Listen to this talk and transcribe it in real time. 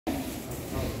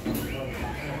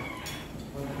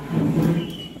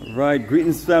Right,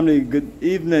 greetings family, good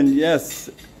evening. Yes,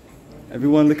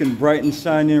 everyone looking bright and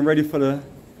shiny and ready for the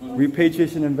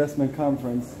Repatriation Investment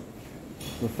Conference.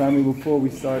 So family, before we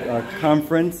start our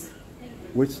conference,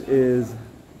 which is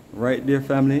right there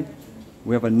family,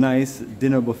 we have a nice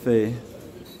dinner buffet.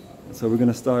 So we're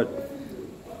gonna start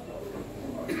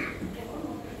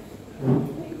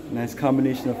nice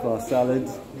combination of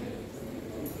salads.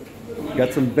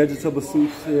 Got some vegetable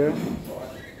soups here.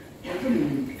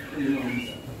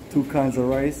 2 kinds of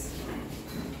rice.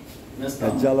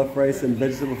 Got jollof rice and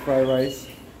vegetable fried rice.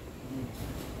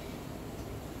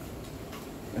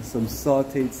 And some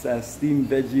sauteed steamed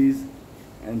veggies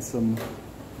and some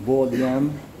boiled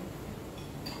yam.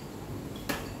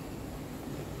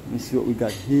 Let me see what we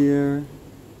got here.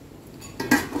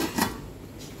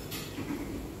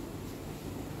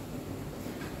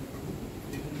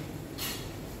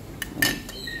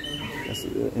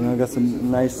 You know, got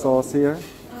some nice sauce here.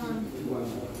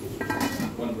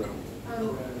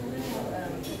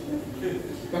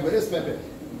 Pepper, this pepper.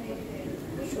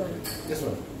 Which one? This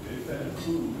one.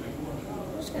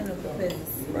 Which kind of pepper is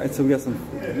this? Right, so we got some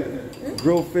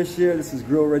grilled fish here. This is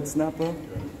grilled red snapper.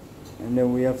 And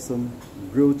then we have some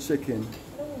grilled chicken.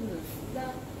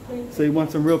 So you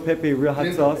want some real pepper, real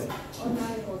hot sauce?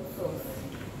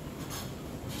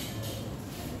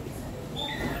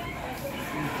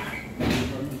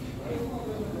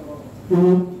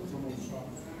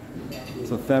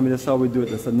 So family, that's how we do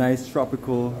it. That's a nice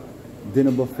tropical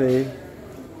dinner buffet.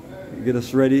 Get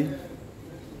us ready.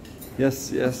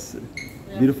 Yes, yes.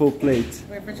 Beautiful plate.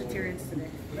 We're vegetarians today.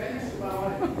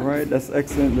 All right, that's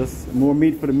excellent. That's more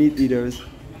meat for the meat eaters.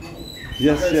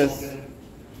 Yes, yes.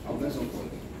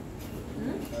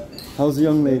 How's the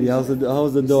young lady? How's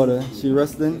the daughter? She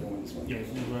resting? Yeah,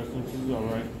 she's resting. She's all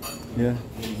right. Yeah.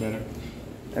 Getting better.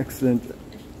 Excellent.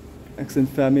 Excellent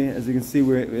family. As you can see,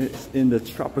 we're in the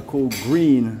tropical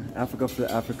green, Africa for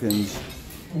the Africans.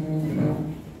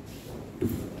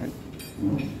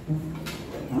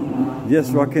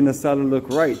 Yes, rocking the salad look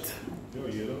right.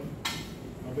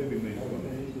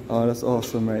 Oh, that's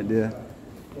awesome right there.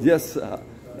 Yes,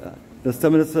 just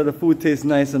tell me that the food tastes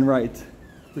nice and right.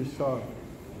 It's salt.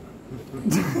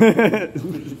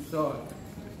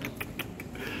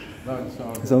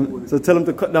 So tell them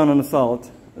to cut down on the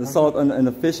salt. The salt on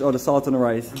the fish or the salt on the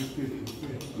rice.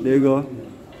 There you go.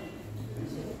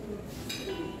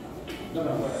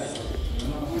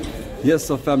 Yes,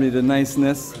 so family, the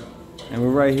niceness. And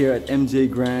we're right here at MJ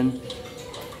Grand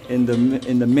in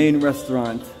the main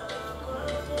restaurant.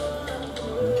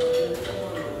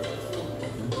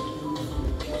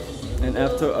 And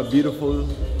after a beautiful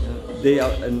day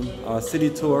out in our city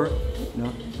tour, you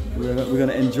know, we're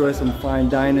gonna enjoy some fine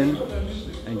dining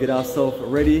and get ourselves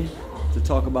ready to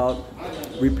talk about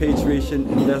repatriation,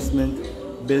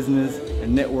 investment, business,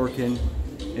 and networking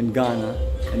in Ghana.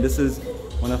 And this is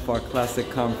one of our classic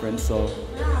conferences. So,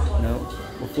 you know,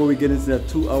 before we get into that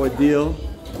 2-hour deal,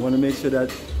 I want to make sure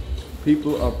that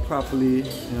people are properly,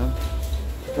 you know,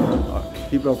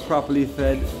 people are properly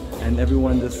fed, and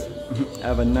everyone just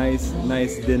have a nice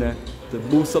dinner to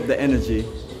boost up the energy.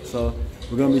 So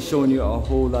we're going to be showing you a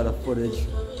whole lot of footage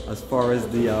as far as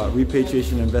the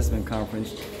Repatriation Investment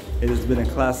Conference. It has been a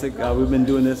classic. We've been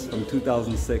doing this from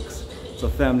 2006. So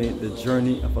family, the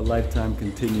journey of a lifetime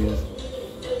continues.